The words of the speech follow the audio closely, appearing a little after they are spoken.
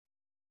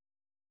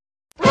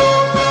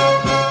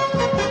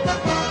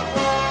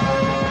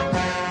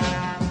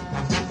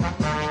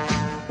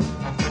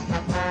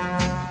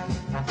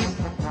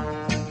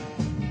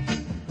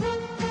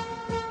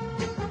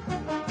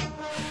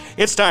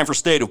It's time for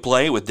State of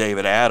Play with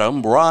David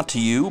Adam, brought to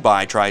you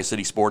by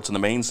Tri-City Sports in the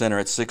Main Center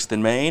at 6th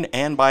and Main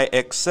and by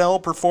Excel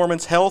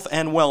Performance Health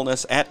and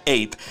Wellness at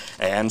 8th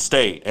and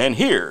State. And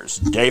here's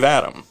Dave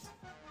Adam.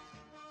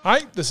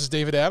 Hi, this is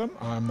David Adam.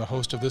 I'm the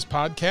host of this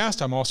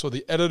podcast. I'm also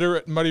the editor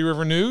at Muddy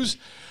River News.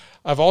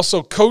 I've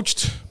also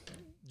coached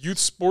youth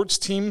sports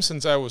teams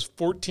since I was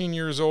 14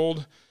 years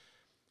old,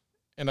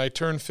 and I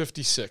turn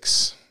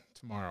 56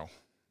 tomorrow.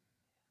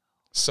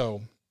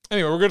 So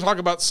anyway, we're going to talk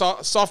about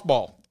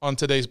softball on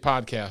today's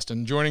podcast,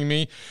 and joining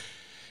me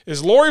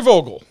is Lori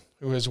Vogel,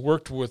 who has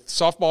worked with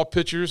softball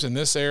pitchers in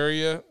this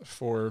area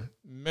for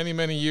many,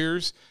 many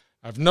years.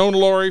 I've known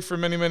Lori for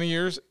many, many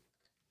years.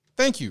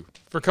 Thank you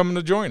for coming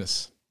to join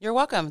us. You're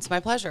welcome. It's my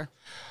pleasure.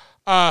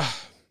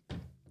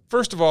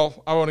 First of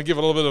all, I want to give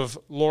a little bit of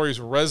Lori's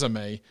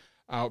resume.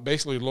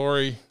 Basically,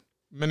 Lori,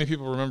 many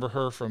people remember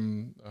her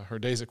from her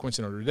days at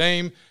Quincy Notre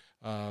Dame.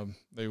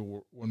 They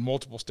won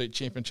multiple state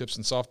championships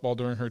in softball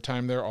during her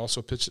time there,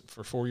 also pitched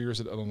for 4 years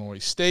at Illinois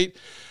State.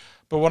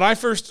 But when I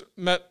first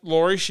met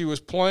Lori, she was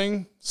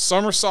playing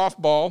summer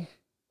softball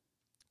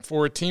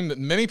for a team that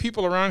many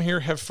people around here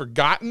have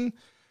forgotten,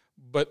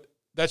 but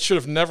that should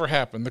have never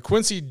happened. The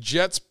Quincy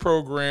Jets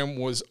program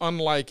was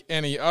unlike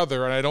any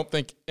other, and I don't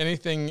think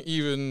anything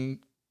even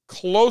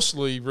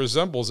closely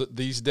resembles it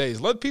these days.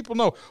 Let people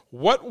know,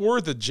 what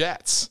were the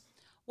Jets?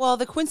 Well,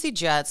 the Quincy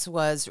Jets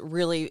was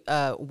really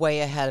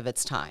way ahead of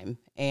its time,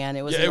 and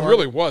it was. Yeah, it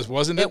really was,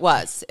 wasn't it? It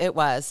was,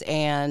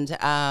 and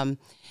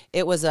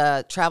it was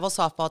a travel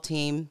softball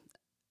team,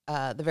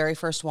 the very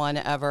first one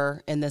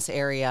ever in this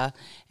area,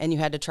 and you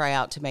had to try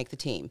out to make the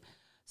team.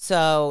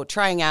 So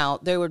trying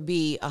out, there would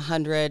be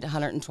 100,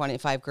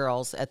 125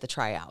 girls at the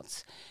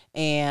tryouts,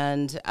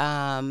 and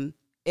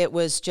it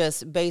was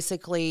just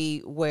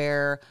basically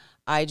where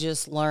I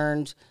just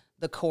learned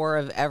the core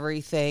of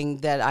everything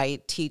that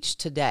I teach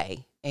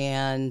today.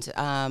 And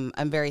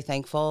I'm very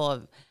thankful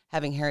of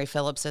having Harry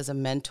Phillips as a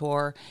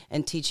mentor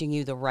and teaching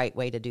you the right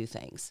way to do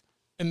things.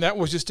 And that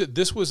was just it.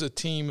 This was a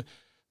team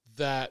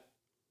that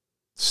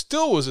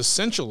still was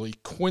essentially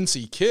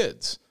Quincy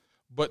kids,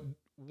 but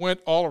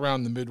went all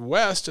around the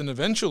Midwest and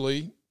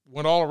eventually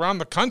went all around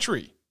the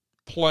country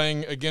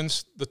playing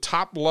against the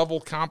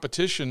top-level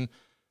competition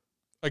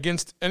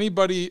against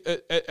anybody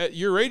at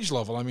your age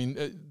level. I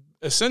mean,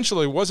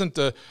 essentially wasn't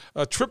a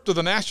trip to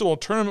the national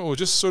tournament. It was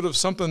just sort of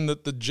something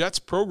that the Jets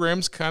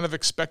programs kind of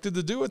expected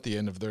to do at the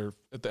end of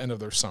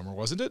their summer,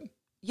 wasn't it?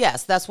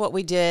 Yes, that's what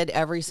we did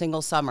every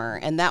single summer,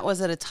 and that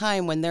was at a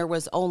time when there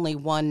was only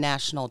one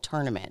national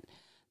tournament.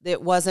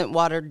 It wasn't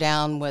watered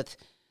down with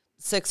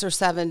 6 or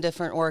 7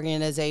 different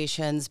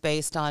organizations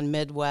based on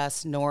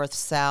Midwest, North,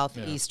 South,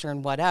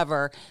 Eastern,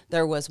 whatever.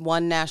 There was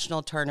one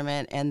national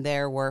tournament, and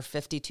there were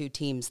 52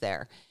 teams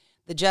there.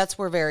 The Jets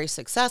were very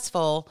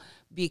successful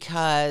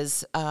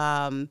because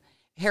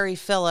Harry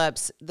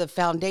Phillips, the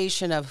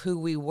foundation of who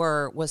we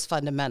were was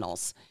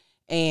fundamentals.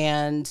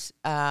 And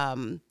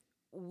it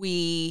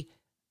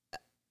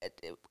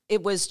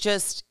was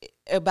just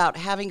about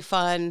having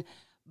fun,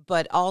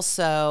 but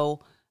also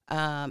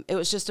it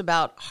was just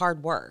about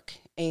hard work.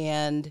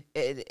 And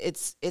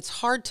it's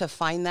hard to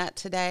find that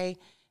today.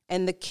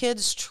 And the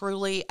kids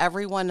truly,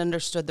 everyone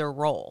understood their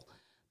role.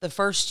 The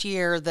first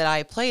year that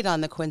I played on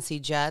the Quincy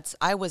Jets,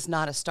 I was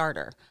not a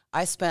starter.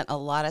 I spent a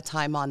lot of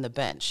time on the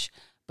bench,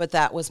 but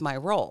that was my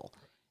role.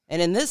 And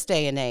in this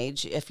day and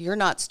age, if you're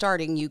not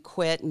starting, you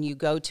quit and you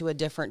go to a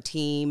different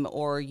team,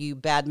 or you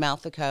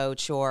badmouth the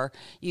coach, or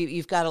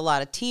you've got a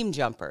lot of team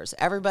jumpers.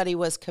 Everybody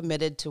was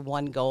committed to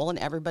one goal, and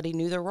everybody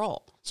knew their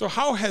role. So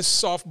how has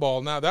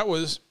softball, now that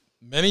was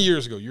many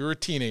years ago, you were a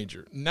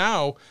teenager.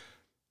 Now,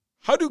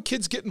 how do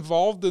kids get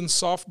involved in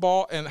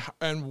softball,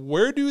 and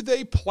where do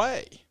they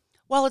play?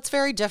 Well, it's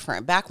very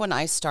different. Back when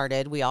I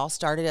started, we all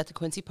started at the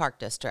Quincy Park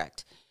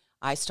District.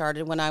 I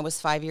started when I was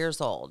 5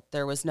 years old.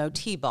 There was no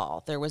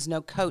T-ball. There was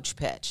no coach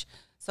pitch.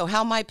 So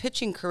how my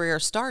pitching career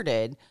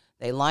started,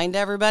 they lined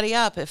everybody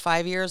up at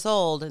 5 years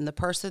old, and the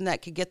person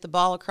that could get the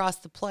ball across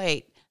the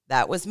plate,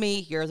 that was me.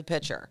 You're the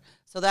pitcher.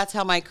 So that's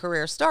how my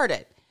career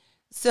started.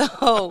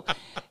 So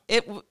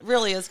it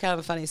really is kind of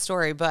a funny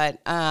story, but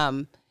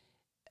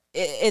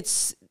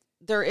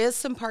there is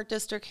some Park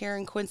District here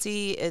in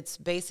Quincy. It's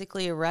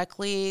basically a rec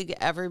league.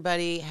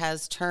 Everybody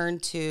has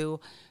turned to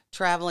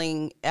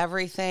traveling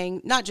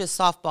everything, not just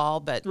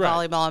softball, but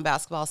volleyball and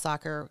basketball,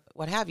 soccer,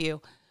 what have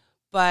you.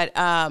 But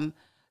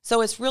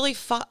so it's really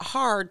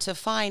hard to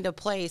find a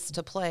place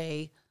to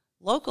play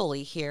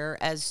locally here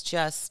as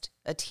just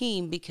a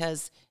team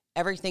because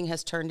everything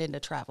has turned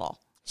into travel.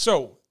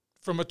 So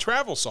from a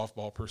travel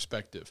softball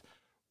perspective,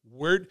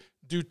 where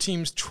do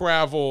teams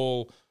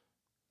travel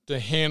to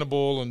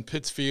Hannibal and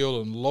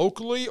Pittsfield and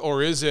locally,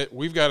 or is it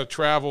we've got to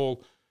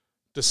travel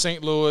to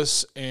St.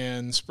 Louis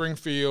and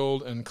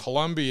Springfield and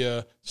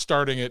Columbia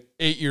starting at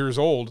 8 years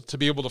old to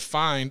be able to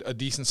find a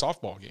decent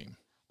softball game?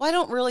 Well, I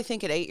don't really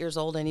think at 8 years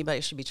old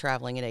anybody should be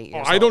traveling at 8 years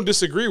old. I don't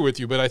disagree with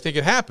you, but I think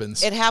it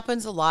happens. It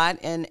happens a lot,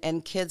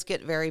 and kids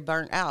get very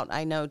burnt out.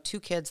 I know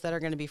 2 kids that are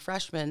going to be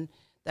freshmen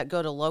that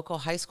go to local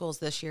high schools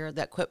this year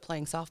that quit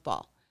playing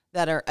softball.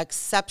 that are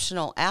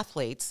exceptional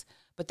athletes,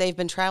 but they've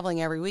been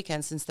traveling every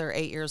weekend since they're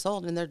 8 years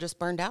old, and they're just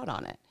burned out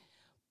on it.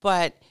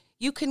 But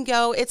you can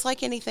go, it's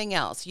like anything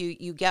else.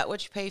 You get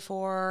what you pay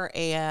for,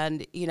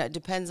 and, it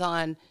depends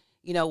on,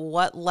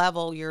 what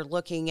level you're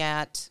looking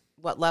at,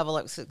 what level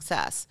of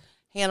success.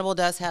 Hannibal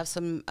does have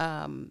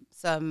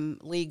some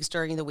leagues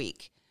during the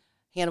week.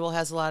 Hannibal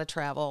has a lot of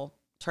travel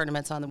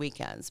tournaments on the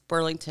weekends.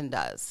 Burlington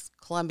does.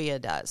 Columbia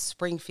does.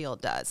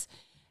 Springfield does.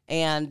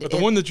 But the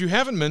one that you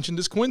haven't mentioned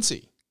is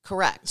Quincy.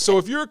 Correct. So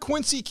if you're a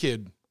Quincy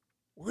kid,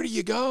 where do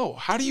you go?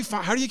 How do you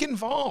get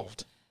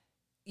involved?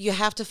 You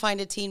have to find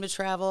a team to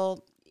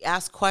travel.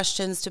 Ask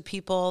questions to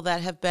people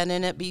that have been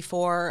in it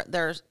before.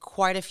 There's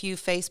quite a few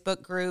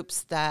Facebook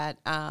groups that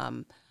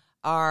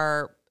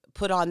are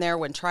put on there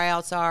when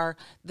tryouts are.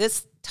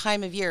 This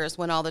time of year is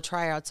when all the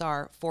tryouts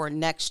are for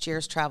next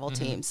year's travel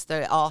teams.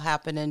 They all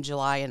happen in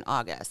July and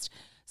August.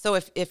 So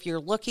if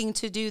you're looking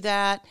to do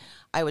that,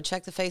 I would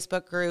check the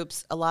Facebook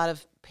groups. A lot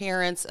of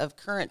parents of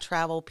current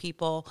travel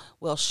people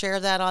will share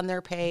that on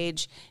their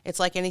page.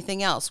 It's like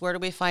anything else. Where do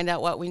we find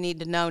out what we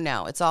need to know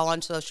now? It's all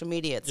on social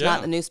media. It's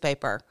not the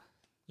newspaper.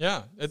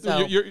 Yeah.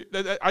 So,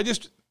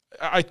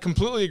 I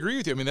completely agree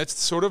with you. I mean, that's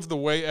sort of the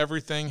way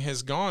everything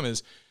has gone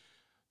is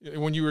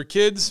when you were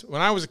kids,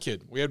 when I was a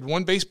kid, we had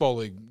one baseball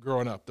league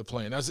growing up to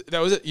play. And that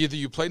was it. Either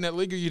you played in that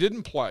league or you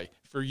didn't play.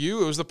 For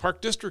you, it was the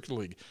Park District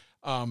League.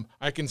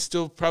 I can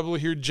still probably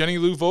hear Jenny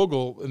Lou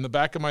Vogel in the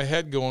back of my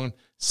head going,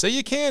 "Say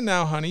you can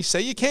now, honey,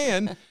 say you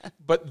can."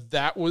 But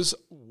that was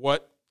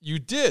what you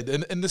did.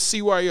 And the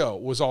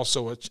CYO was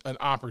also an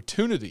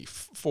opportunity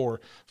for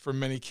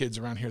many kids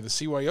around here. The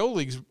CYO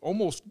leagues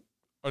almost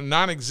are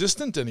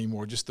non-existent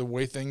anymore, just the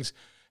way things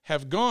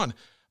have gone.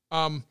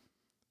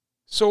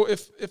 So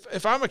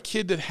if I'm a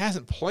kid that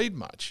hasn't played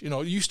much,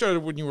 you started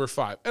when you were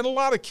 5, and a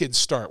lot of kids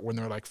start when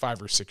they're like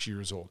 5 or 6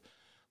 years old.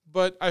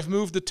 But I've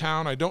moved to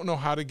town. I don't know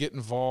how to get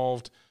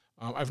involved.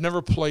 I've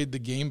never played the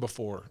game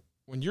before.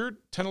 When you're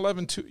 10,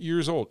 11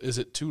 years old, is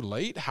it too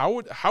late?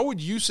 How would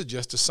you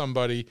suggest to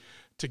somebody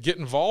to get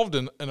involved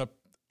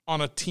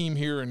on a team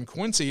here in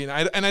Quincy? And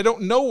I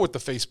don't know what the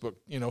Facebook,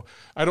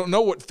 I don't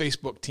know what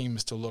Facebook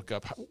teams to look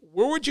up.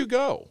 Where would you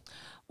go?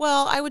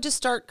 Well, I would just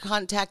start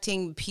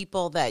contacting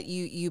people that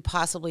you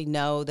possibly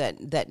know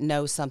that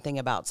know something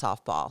about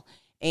softball.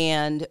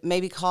 And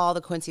maybe call the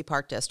Quincy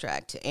Park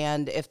District.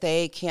 And if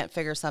they can't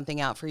figure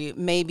something out for you,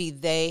 maybe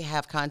they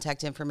have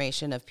contact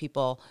information of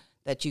people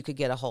that you could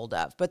get a hold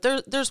of. But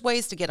there's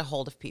ways to get a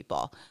hold of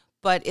people.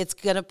 But it's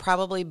going to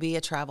probably be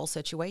a travel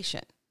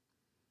situation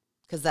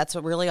because that's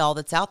really all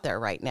that's out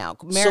there right now.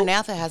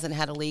 Maranatha hasn't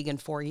had a league in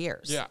 4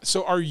 years. Yeah.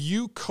 So are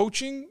you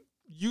coaching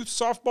youth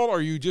softball, or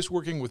are you just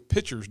working with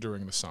pitchers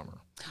during the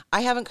summer?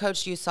 I haven't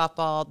coached youth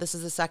softball. This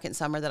is the second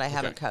summer that I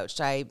haven't coached.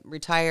 I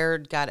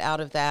retired, got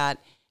out of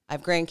that. I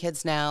have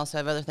grandkids now, so I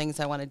have other things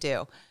I want to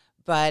do.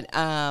 But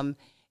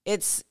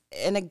it's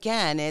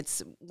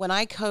when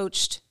I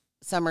coached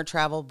summer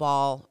travel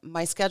ball,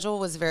 my schedule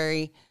was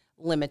very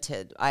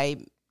limited.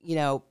 I,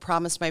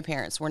 promised my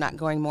parents we're not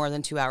going more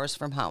than 2 hours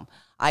from home.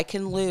 I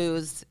can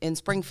lose in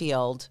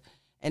Springfield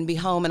and be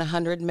home in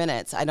 100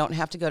 minutes. I don't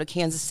have to go to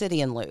Kansas City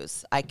and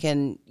lose. I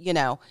can,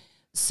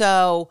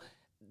 so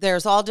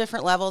there's all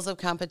different levels of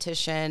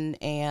competition,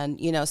 and,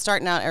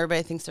 starting out,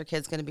 everybody thinks their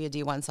kid's going to be a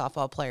D1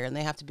 softball player, and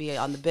they have to be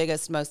on the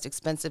biggest, most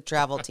expensive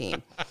travel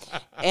team.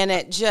 And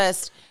it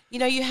just,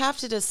 you have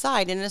to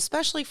decide, and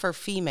especially for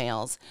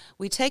females,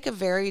 we take a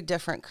very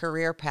different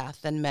career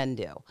path than men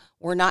do.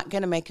 We're not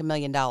going to make $1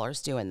 million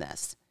doing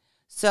this.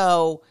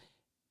 So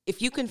if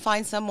you can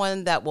find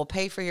someone that will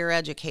pay for your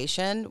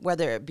education,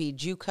 whether it be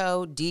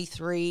JUCO,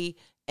 D3,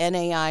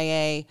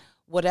 NAIA,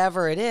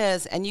 whatever it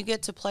is, and you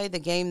get to play the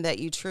game that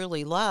you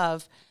truly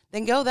love,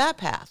 then go that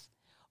path.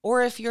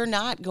 Or if you're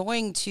not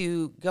going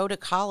to go to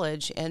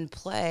college and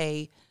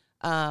play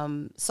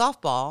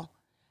softball,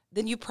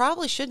 then you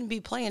probably shouldn't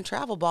be playing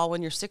travel ball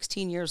when you're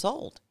 16 years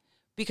old,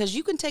 because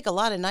you can take a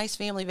lot of nice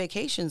family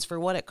vacations for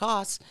what it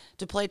costs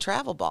to play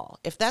travel ball.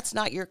 If that's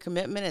not your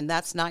commitment and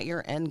that's not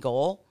your end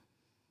goal,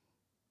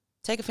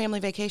 take a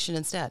family vacation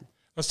instead.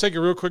 Let's take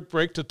a real quick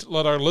break to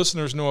let our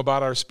listeners know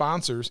about our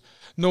sponsors.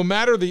 No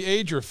matter the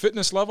age or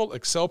fitness level,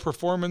 Excel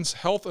Performance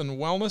Health and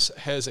Wellness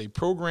has a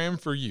program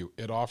for you.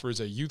 It offers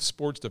a youth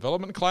sports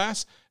development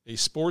class, a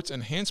sports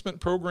enhancement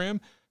program,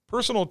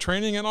 personal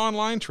training, and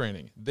online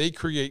training. They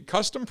create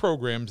custom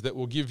programs that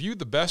will give you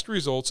the best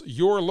results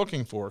you're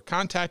looking for.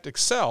 Contact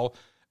Excel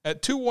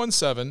at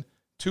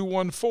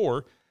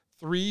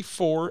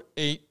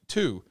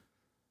 217-214-3482.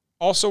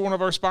 Also, one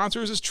of our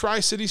sponsors is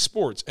Tri-City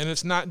Sports, and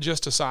it's not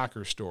just a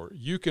soccer store.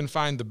 You can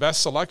find the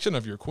best selection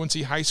of your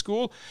Quincy High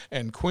School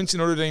and Quincy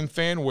Notre Dame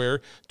fan wear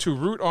to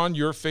root on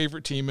your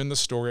favorite team in the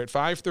store at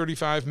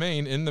 535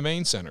 Main in the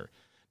Main Center.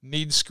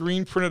 Need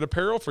screen-printed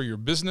apparel for your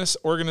business,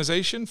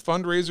 organization,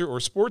 fundraiser, or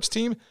sports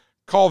team?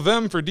 Call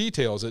them for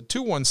details at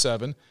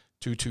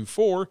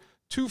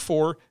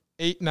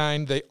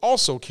 217-224-2489. They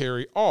also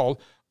carry all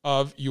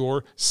of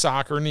your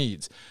soccer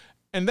needs.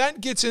 And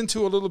that gets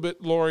into a little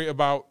bit, Lori,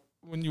 about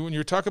when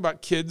you're talking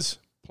about kids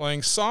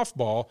playing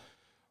softball,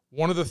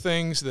 one of the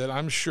things that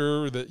I'm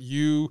sure that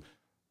you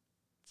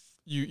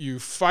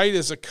fight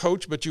as a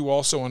coach, but you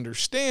also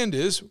understand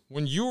is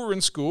when you were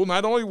in school,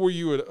 not only were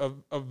you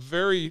a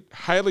very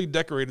highly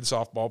decorated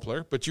softball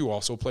player, but you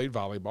also played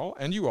volleyball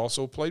and you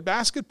also played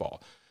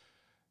basketball.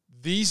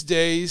 These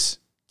days,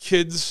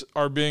 kids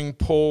are being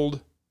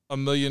pulled a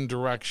million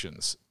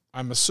directions.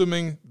 I'm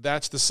assuming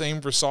that's the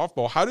same for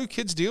softball. How do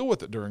kids deal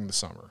with it during the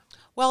summer?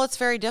 Well, it's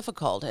very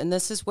difficult, and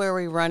this is where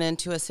we run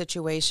into a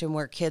situation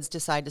where kids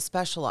decide to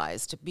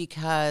specialize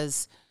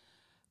because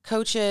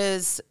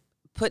coaches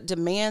put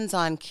demands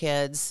on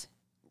kids.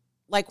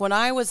 Like when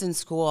I was in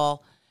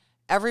school,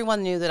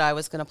 everyone knew that I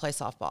was going to play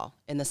softball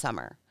in the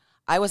summer.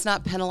 I was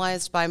not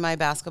penalized by my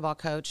basketball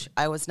coach.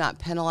 I was not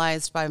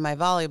penalized by my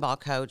volleyball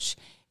coach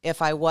if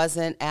I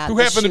wasn't at Who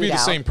the happened to be the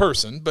shootout. same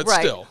person, but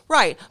Right, still.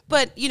 Right.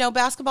 But,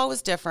 basketball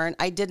was different.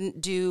 I didn't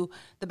do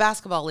the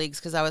basketball leagues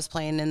because I was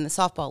playing in the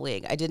softball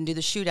league. I didn't do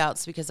the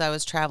shootouts because I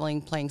was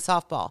traveling playing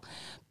softball.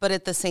 But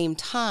at the same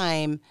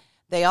time,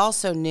 they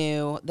also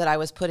knew that I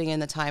was putting in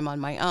the time on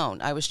my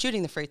own. I was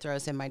shooting the free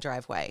throws in my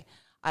driveway.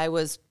 I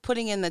was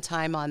putting in the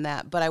time on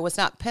that, but I was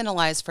not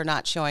penalized for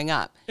not showing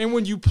up. And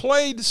when you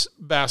played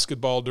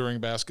basketball during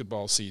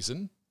basketball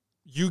season,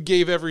 you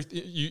gave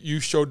everything. You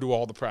showed to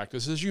all the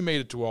practices. You made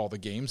it to all the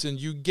games, and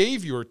you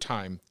gave your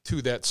time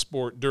to that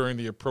sport during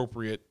the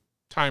appropriate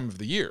time of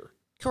the year.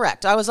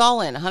 Correct. I was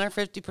all in,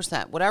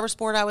 150%. Whatever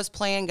sport I was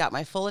playing got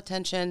my full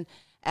attention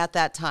at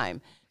that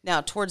time.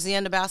 Now, towards the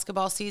end of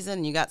basketball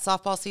season, you got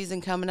softball season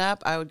coming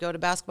up, I would go to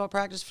basketball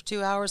practice for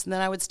 2 hours, and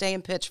then I would stay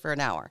and pitch for an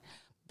hour.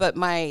 But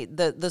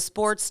the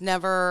sports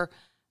never,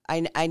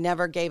 I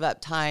never gave up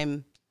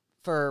time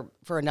for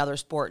another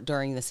sport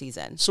during the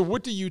season. So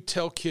what do you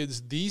tell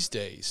kids these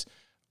days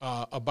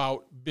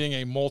about being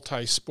a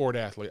multi-sport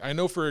athlete? I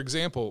know, for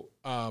example,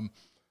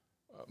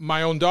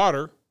 my own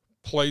daughter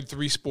played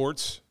 3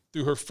 sports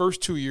through her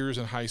first 2 years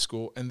in high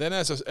school, and then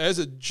as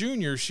a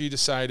junior, she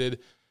decided,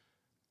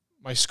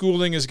 my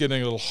schooling is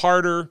getting a little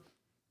harder,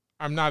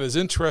 I'm not as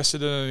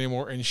interested in it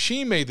anymore, and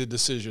she made the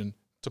decision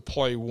to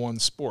play one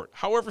sport.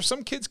 However,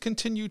 some kids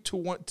continue to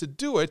want to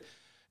do it,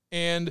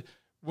 and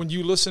when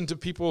you listen to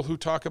people who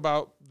talk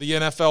about the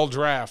NFL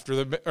draft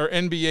or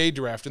NBA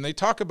draft, and they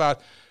talk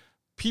about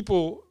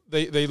people,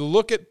 they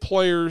look at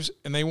players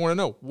and they want to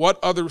know, what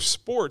other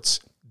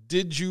sports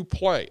did you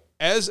play?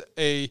 As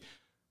a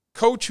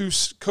coach who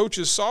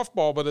coaches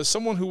softball, but as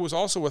someone who was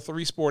also a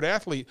 3-sport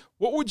athlete,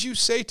 what would you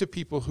say to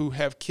people who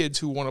have kids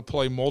who want to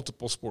play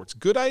multiple sports?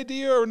 Good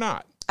idea or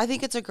not? I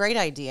think it's a great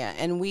idea,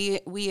 and we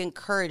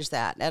encourage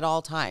that at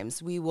all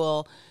times. We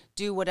will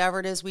do whatever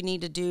it is we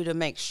need to do to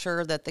make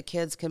sure that the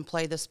kids can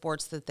play the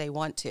sports that they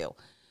want to.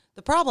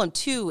 The problem,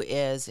 too,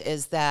 is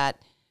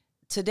that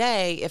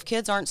today, if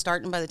kids aren't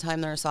starting by the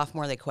time they're a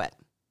sophomore, they quit.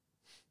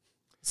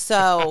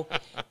 So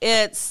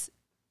it's,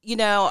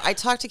 I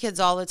talk to kids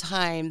all the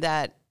time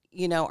that,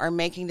 are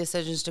making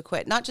decisions to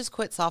quit, not just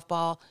quit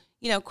softball,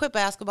 quit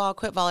basketball,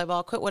 quit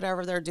volleyball, quit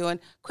whatever they're doing,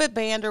 quit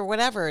band or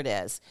whatever it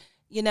is.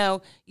 You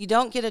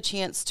don't get a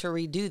chance to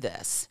redo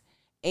this.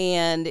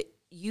 And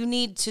you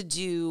need to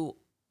do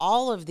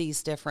all of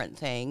these different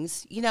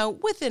things,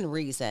 within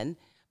reason,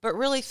 but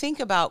really think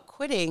about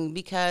quitting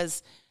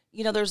because,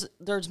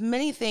 there's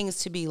many things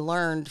to be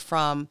learned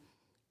from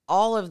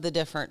all of the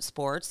different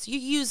sports. You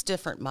use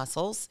different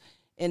muscles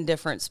in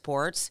different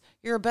sports.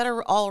 You're a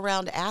better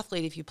all-around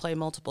athlete if you play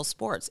multiple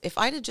sports. If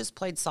I'd have just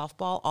played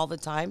softball all the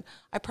time,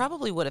 I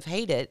probably would have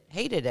hated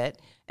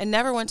it and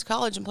never went to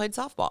college and played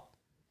softball.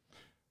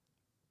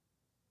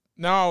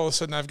 Now all of a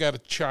sudden I've got a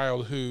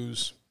child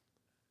who's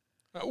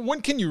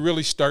when can you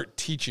really start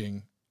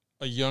teaching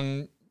a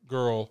young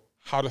girl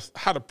how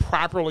to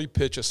properly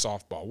pitch a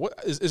softball? What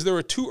is there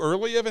a too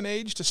early of an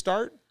age to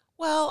start?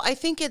 Well, I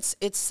think it's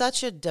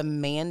such a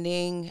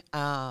demanding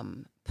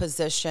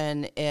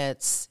position.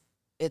 It's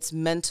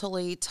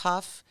mentally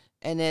tough,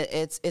 and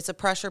it's a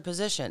pressure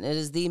position. It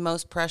is the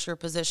most pressure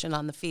position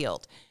on the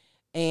field,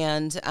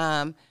 and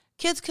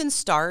kids can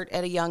start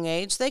at a young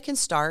age. They can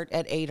start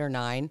at 8 or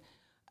 9.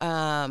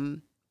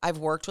 I've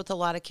worked with a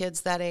lot of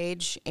kids that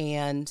age,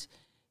 and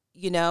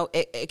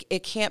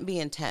it can't be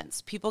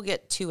intense. People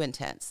get too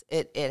intense.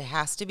 It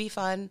has to be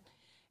fun,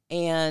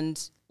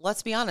 and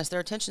let's be honest, their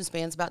attention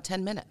span's about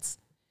 10 minutes,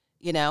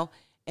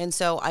 and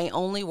so I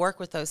only work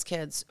with those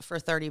kids for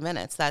 30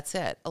 minutes. That's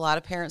it. A lot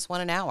of parents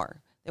want an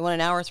hour. They want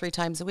an hour 3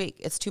 times a week.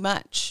 It's too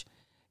much,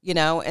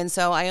 and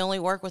so I only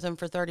work with them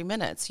for 30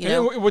 minutes.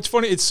 And what's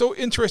funny, it's so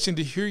interesting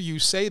to hear you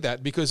say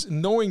that, because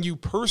knowing you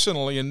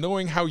personally and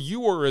knowing how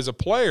you were as a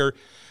player,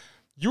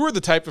 you were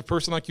the type of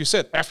person, like you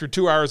said, after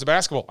 2 hours of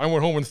basketball, I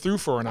went home and threw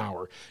for an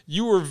hour.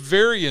 You were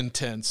very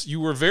intense. You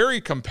were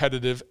very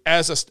competitive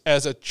as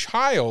a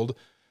child,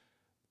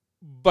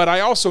 but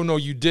I also know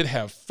you did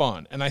have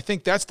fun. And I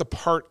think that's the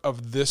part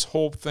of this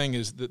whole thing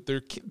is that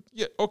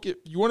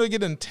you want to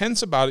get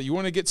intense about it. You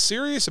want to get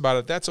serious about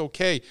it. That's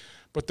okay.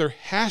 But there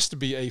has to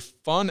be a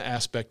fun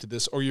aspect to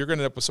this, or you're going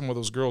to end up with some of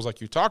those girls like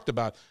you talked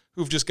about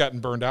who've just gotten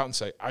burned out and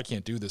say, I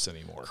can't do this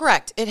anymore.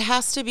 Correct. It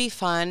has to be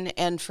fun.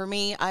 And for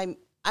me,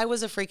 I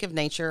was a freak of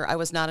nature. I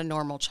was not a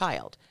normal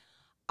child.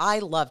 I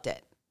loved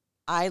it.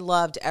 I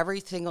loved every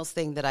single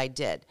thing that I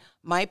did.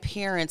 My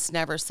parents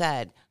never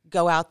said,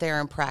 go out there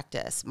and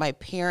practice. My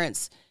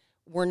parents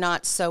were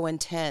not so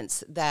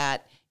intense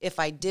that if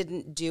I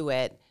didn't do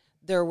it,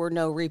 there were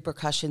no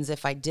repercussions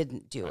if I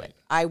didn't do it.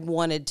 I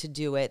wanted to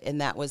do it,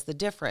 and that was the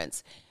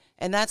difference.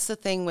 And that's the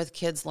thing with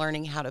kids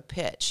learning how to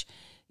pitch.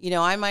 You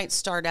know, I might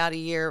start out a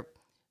year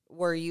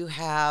where you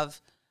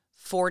have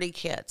 40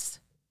 kids.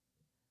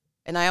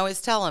 And I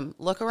always tell them,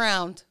 look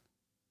around,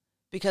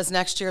 because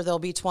next year there'll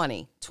be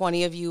 20.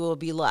 20 of you will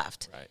be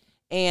left. Right.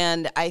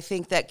 And I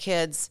think that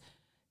kids,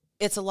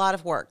 it's a lot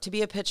of work. To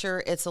be a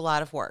pitcher, it's a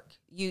lot of work.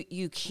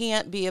 You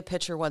can't be a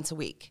pitcher once a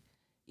week.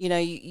 You know,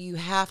 you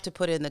have to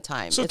put in the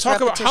time. So it's talk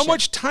repetition. about how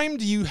much time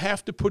do you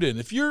have to put in?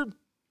 If you're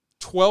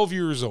 12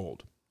 years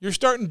old, you're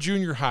starting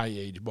junior high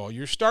age ball,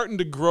 you're starting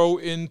to grow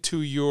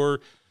into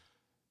your,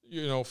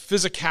 you know,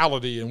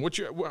 physicality,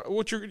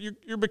 and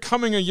you're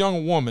becoming a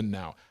young woman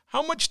now.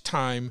 How much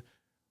time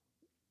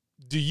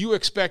do you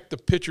expect the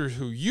pitchers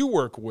who you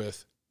work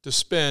with to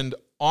spend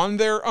on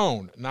their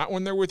own, not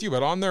when they're with you,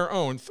 but on their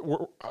own,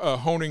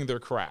 honing their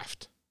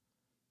craft?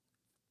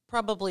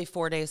 Probably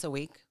 4 days a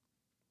week.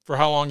 For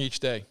how long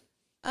each day?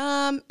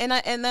 And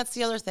that's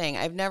the other thing.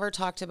 I've never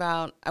talked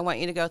about, I want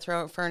you to go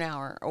throw it for an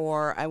hour,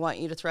 or I want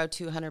you to throw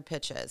 200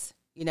 pitches.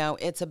 You know,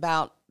 it's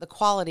about the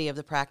quality of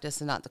the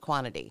practice and not the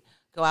quantity.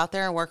 Go out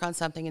there and work on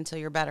something until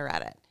you're better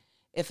at it.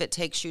 If it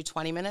takes you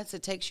 20 minutes,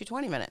 it takes you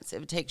 20 minutes.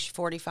 If it takes you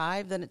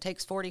 45, then it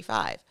takes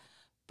 45.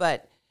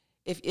 But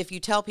if you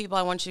tell people,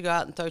 I want you to go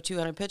out and throw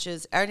 200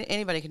 pitches,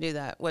 anybody can do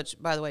that, which,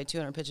 by the way,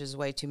 200 pitches is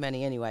way too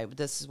many anyway, but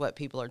this is what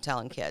people are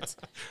telling kids.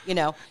 You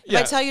know, if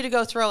I tell you to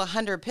go throw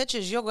 100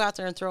 pitches, you'll go out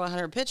there and throw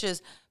 100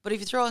 pitches, but if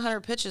you throw 100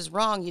 pitches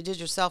wrong, you did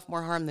yourself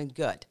more harm than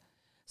good.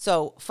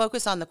 So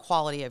focus on the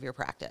quality of your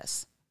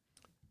practice.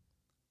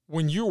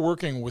 When you're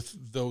working with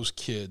those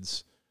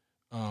kids,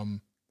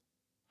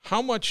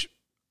 how much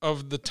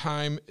of the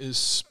time is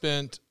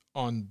spent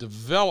on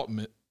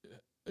development,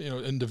 you know,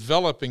 and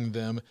developing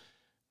them?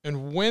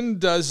 And when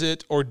does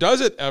it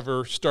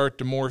ever start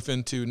to morph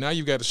into, now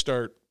you've got to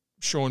start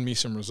showing me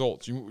some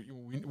results?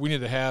 We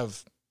need to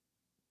have,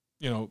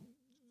 you know,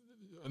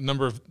 a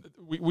number of,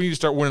 we need to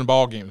start winning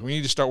ball games. We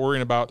need to start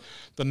worrying about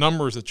the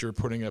numbers that you're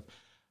putting up.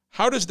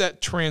 How does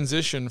that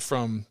transition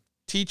from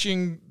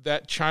teaching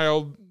that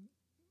child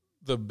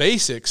the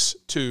basics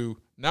to,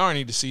 now I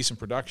need to see some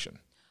production?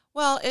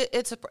 Well,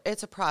 it's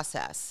a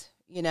process,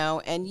 you know,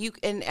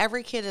 and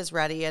every kid is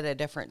ready at a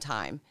different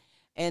time.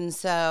 And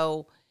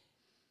so,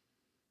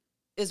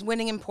 is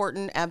winning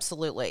important?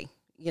 Absolutely.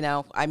 You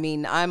know, I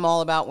mean, I'm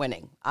all about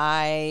winning.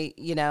 I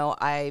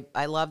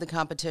love the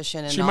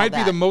competition and she all might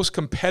that. be the most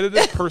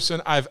competitive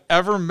person I've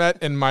ever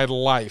met in my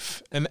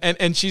life.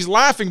 And she's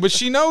laughing, but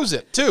she knows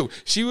it too.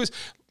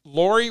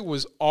 Lori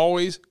was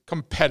always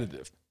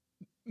competitive.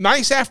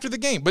 Nice after the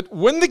game. But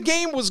when the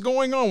game was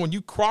going on, when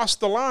you crossed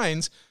the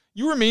lines,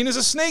 you were mean as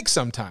a snake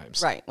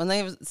sometimes. Right. When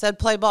they said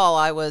play ball,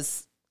 I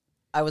was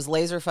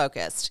laser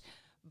focused.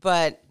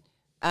 But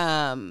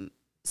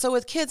so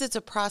with kids, it's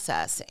a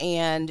process,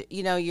 and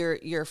you know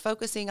you're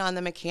focusing on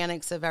the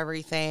mechanics of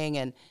everything,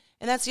 and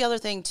that's the other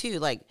thing too.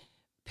 Like,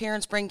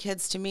 parents bring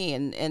kids to me,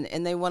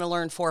 and they want to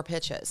learn 4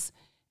 pitches,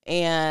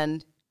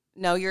 and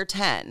no, you're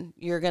 10.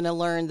 You're going to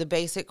learn the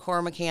basic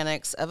core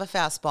mechanics of a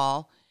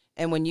fastball,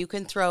 and when you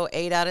can throw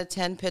 8 out of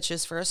 10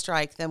 pitches for a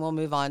strike, then we'll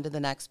move on to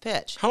the next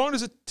pitch. How long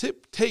does it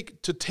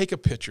take to take a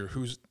pitcher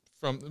who's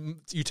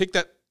from? You take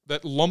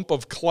that lump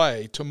of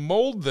clay to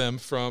mold them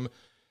from.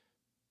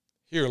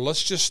 Here,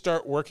 let's just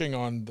start working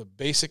on the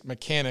basic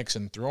mechanics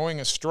and throwing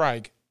a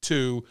strike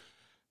to,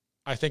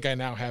 I think I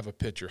now have a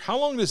pitcher. How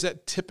long does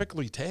that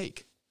typically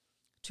take?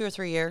 2 or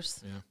 3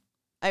 years. Yeah.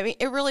 I mean,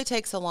 it really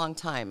takes a long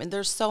time, and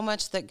there's so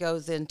much that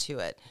goes into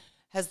it.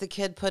 Has the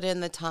kid put in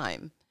the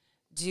time?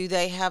 Do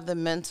they have the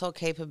mental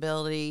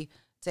capability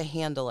to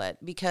handle it?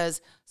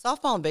 Because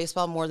softball and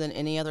baseball, more than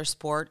any other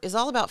sport, is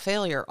all about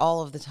failure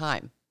all of the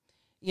time,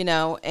 you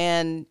know,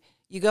 and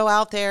you go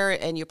out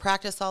there and you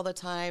practice all the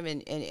time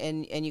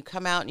and you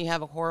come out and you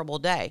have a horrible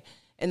day.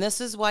 And this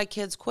is why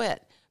kids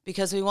quit,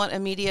 because we want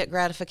immediate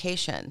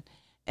gratification.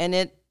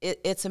 And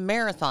it's a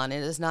marathon.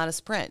 It is not a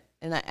sprint.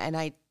 And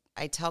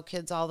I tell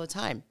kids all the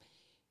time,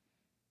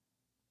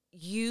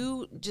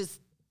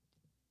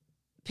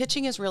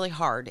 pitching is really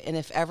hard. And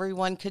if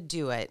everyone could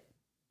do it,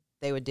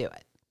 they would do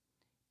it.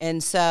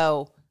 And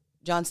so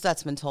John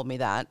Stutzman told me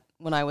that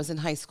when I was in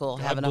high school,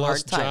 having a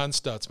hard time. John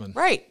Stutzman.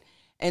 Right.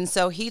 And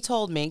so he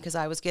told me, because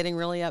I was getting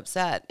really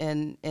upset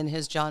in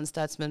his John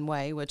Stutzman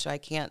way, which I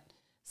can't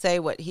say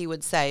what he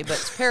would say, but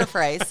to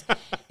paraphrase,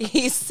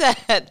 he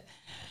said,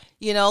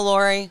 you know,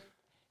 Lori,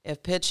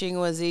 if pitching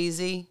was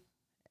easy,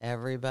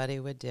 everybody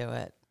would do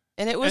it.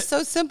 And it was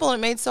so simple. And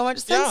it made so much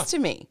sense to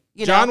me.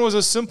 John was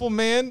a simple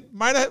man.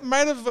 Might have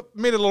made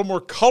it a little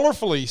more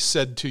colorfully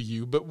said to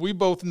you, but we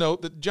both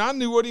note that John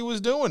knew what he was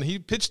doing. He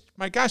pitched,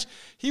 my gosh,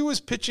 he was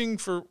pitching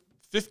for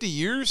 50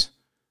 years.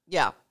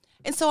 Yeah.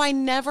 And so I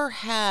never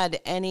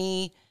had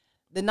any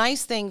the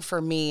nice thing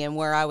for me, and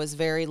where I was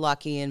very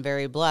lucky and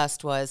very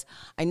blessed, was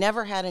I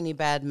never had any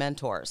bad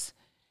mentors.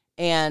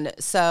 And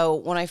so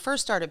when I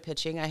first started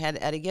pitching, I had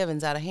Eddie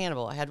Givens out of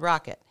Hannibal. I had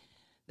Rocket.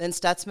 Then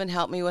Stutzman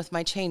helped me with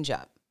my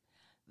changeup.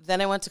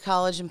 Then I went to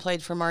college and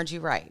played for Margie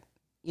Wright.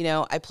 You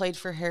know, I played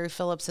for Harry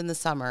Phillips in the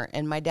summer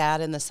and my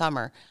dad in the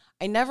summer.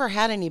 I never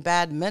had any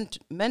bad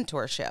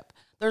mentorship.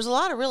 There's a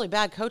lot of really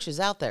bad coaches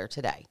out there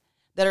today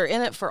that are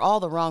in it for all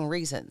the wrong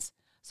reasons.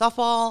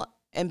 Softball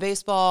and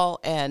baseball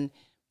and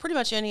pretty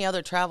much any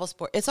other travel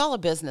sport, it's all a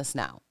business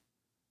now.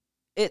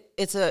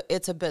 It's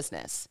a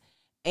business.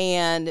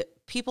 And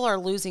people are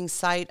losing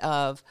sight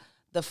of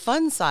the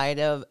fun side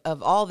of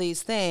all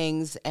these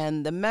things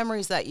and the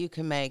memories that you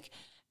can make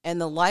and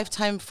the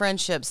lifetime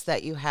friendships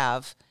that you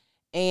have.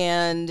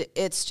 And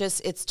it's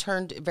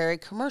turned very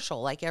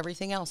commercial, like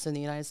everything else in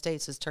the United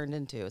States is turned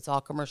into. It's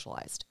all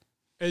commercialized.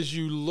 As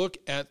you look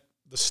at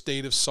the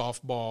state of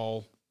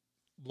softball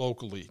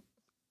locally,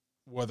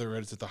 whether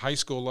it's at the high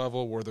school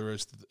level, whether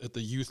it's at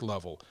the youth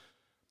level,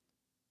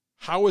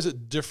 how is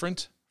it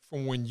different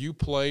from when you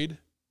played?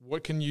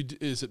 What can you do?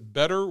 Is it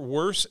better,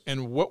 worse?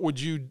 And what would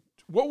you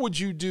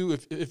do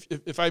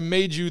if I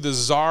made you the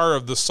czar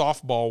of the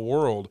softball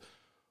world?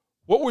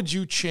 What would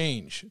you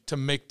change to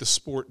make the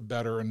sport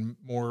better and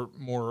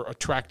more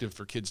attractive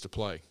for kids to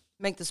play?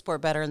 Make the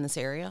sport better in this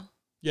area?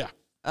 Yeah.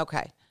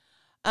 Okay.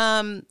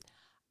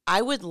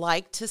 I would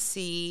like to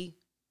see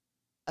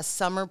a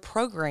summer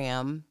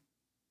program,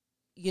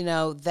 you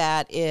know,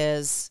 that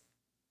is,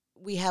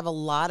 we have a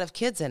lot of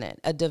kids in it,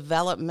 a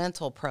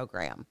developmental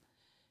program,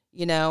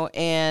 you know,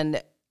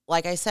 and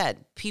like I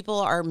said, people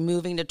are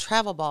moving to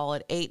travel ball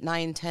at 8,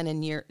 9,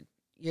 10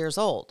 years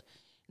old.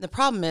 And the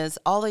problem is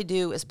all they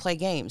do is play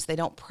games. They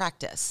don't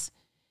practice,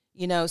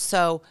 you know,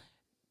 so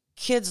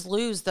kids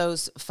lose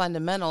those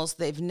fundamentals.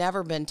 They've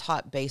never been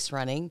taught base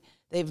running.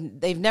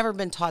 They've never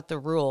been taught the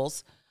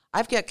rules.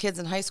 I've got kids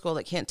in high school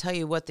that can't tell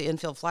you what the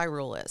infield fly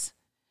rule is,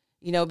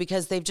 you know,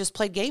 because they've just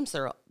played games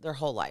their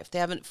whole life. They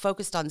haven't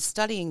focused on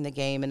studying the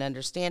game and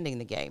understanding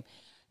the game.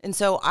 And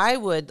so I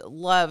would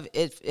love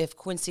if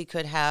Quincy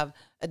could have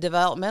a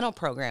developmental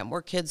program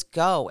where kids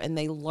go and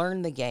they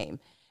learn the game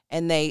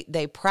and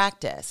they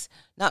practice,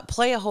 not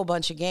play a whole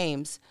bunch of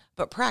games,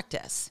 but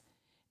practice.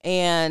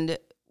 And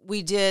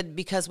we did,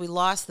 because we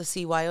lost the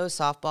CYO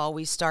softball,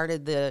 we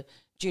started the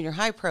junior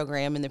high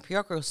program in the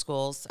parochial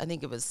schools. I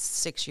think it was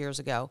 6 years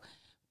ago,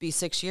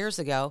 because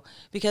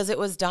it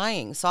was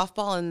dying.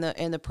 Softball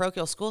in the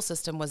parochial school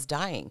system was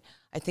dying.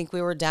 I think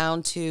we were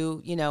down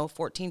to,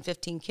 14,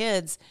 15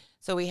 kids.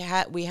 So we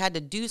had to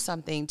do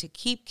something to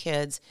keep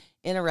kids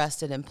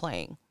interested in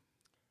playing.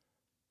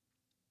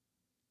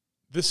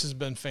 This has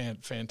been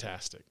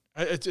fantastic.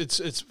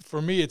 It's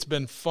for me, it's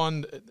been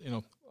fun.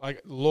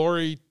 Like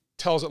Lori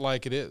tells it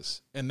like it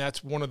is, and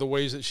that's one of the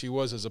ways that she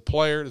was as a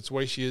player. That's the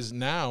way she is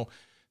now.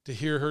 To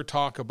hear her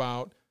talk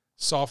about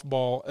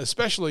softball,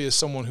 especially as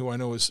someone who I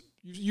know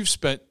you've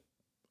spent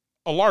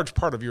a large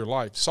part of your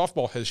life.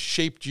 Softball has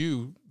shaped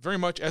you very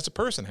much as a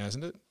person,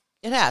 hasn't it?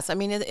 It has. I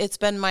mean, it's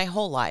been my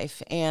whole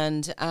life,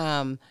 and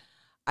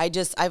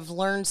I've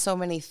learned so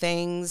many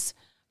things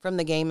from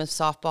the game of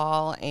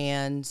softball,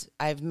 and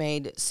I've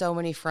made so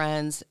many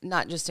friends,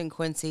 not just in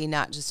Quincy,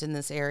 not just in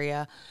this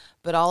area,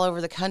 but all over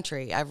the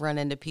country. I've run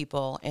into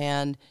people,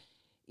 and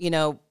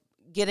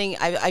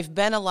I've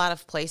been a lot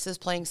of places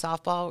playing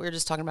softball. We were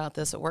just talking about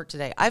this at work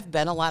today. I've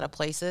been a lot of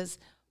places,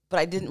 but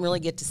I didn't really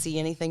get to see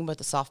anything but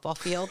the softball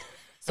field.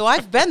 So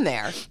I've been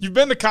there. You've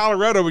been to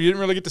Colorado, but you didn't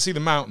really get to see the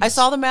mountains. I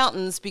saw the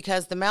mountains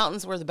because the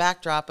mountains were the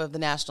backdrop of the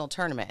national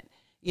tournament.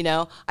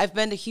 I've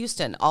been to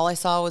Houston. All I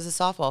saw was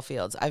the softball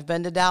fields. I've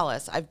been to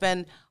Dallas. I've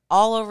been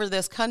all over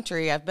this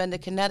country. I've been to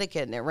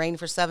Connecticut, and it rained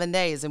for 7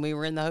 days, and we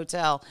were in the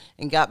hotel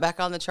and got back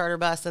on the charter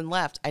bus and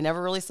left. I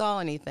never really saw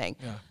anything.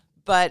 Yeah.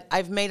 But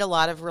I've made a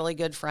lot of really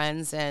good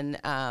friends and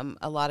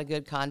a lot of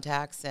good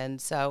contacts,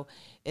 and so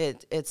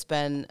it's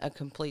been a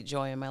complete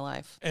joy in my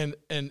life. And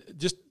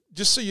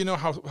just so you know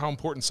how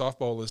important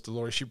softball is to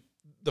Lori,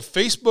 the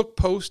Facebook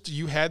post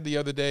you had the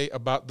other day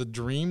about the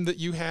dream that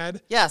you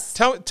had. Yes.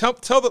 Tell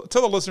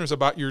the listeners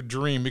about your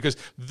dream, because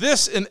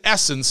this, in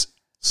essence,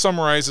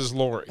 summarizes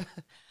Lori.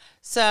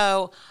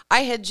 So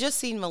I had just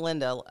seen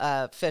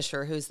Melinda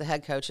Fisher, who's the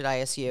head coach at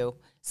ISU,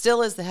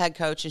 still is the head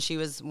coach, and she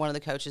was one of the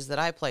coaches that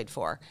I played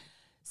for.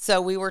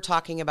 So we were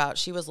talking about,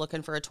 she was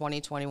looking for a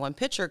 2021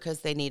 pitcher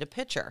because they need a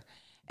pitcher.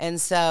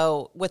 And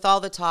so with all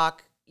the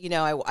talk,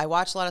 I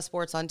watch a lot of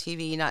sports on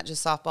TV, not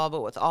just softball,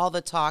 but with all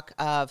the talk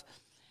of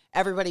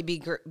everybody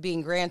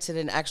being granted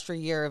an extra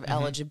year of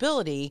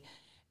eligibility.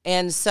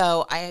 And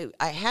so I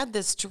had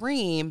this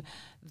dream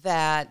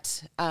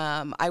that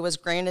I was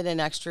granted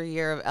an extra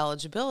year of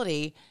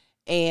eligibility,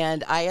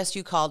 and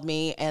ISU called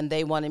me, and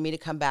they wanted me to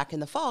come back in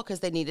the fall because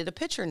they needed a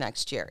pitcher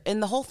next year.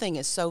 And the whole thing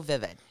is so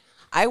vivid.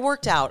 I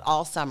worked out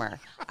all summer.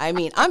 I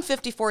mean, I'm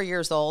 54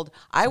 years old.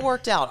 I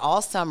worked out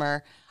all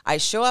summer. I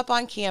show up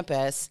on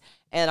campus,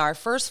 And our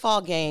first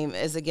fall game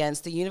is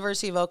against the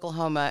University of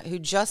Oklahoma, who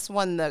just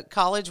won the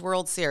College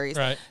World Series.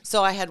 Right.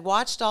 So I had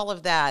watched all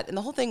of that, and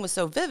the whole thing was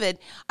so vivid,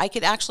 I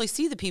could actually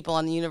see the people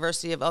on the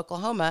University of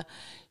Oklahoma.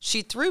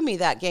 She threw me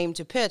that game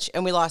to pitch,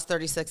 and we lost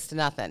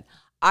 36-0.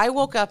 I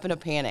woke up in a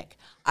panic.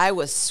 I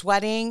was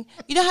sweating.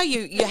 You know how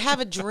you have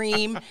a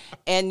dream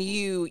and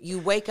you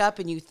wake up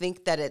and you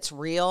think that it's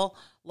real?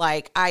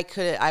 Like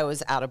I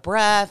was out of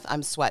breath.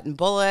 I'm sweating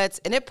bullets.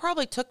 And it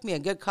probably took me a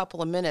good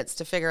couple of minutes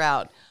to figure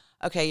out,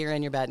 okay, you're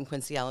in your bed in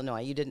Quincy,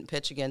 Illinois. You didn't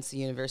pitch against the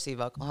University of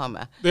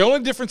Oklahoma. The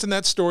only difference in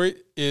that story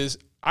is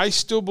I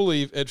still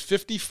believe at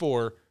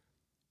 54,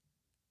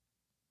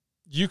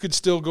 you could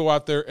still go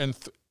out there and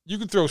you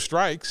could throw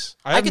strikes.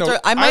 I have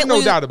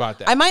no doubt about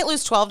that. I might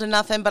lose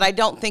 12-0, but I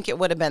don't think it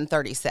would have been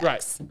 36.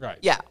 Right.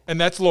 Yeah. And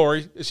that's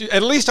Lori.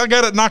 At least I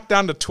got it knocked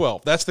down to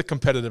 12. That's the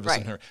competitiveness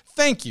in her.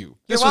 Thank you.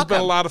 This has been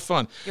a lot of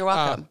fun. You're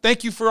welcome.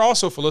 Thank you for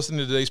listening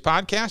to today's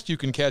podcast. You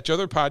can catch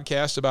other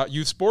podcasts about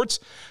youth sports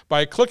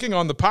by clicking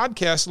on the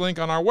podcast link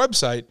on our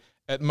website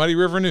at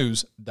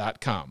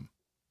muddyrivernews.com.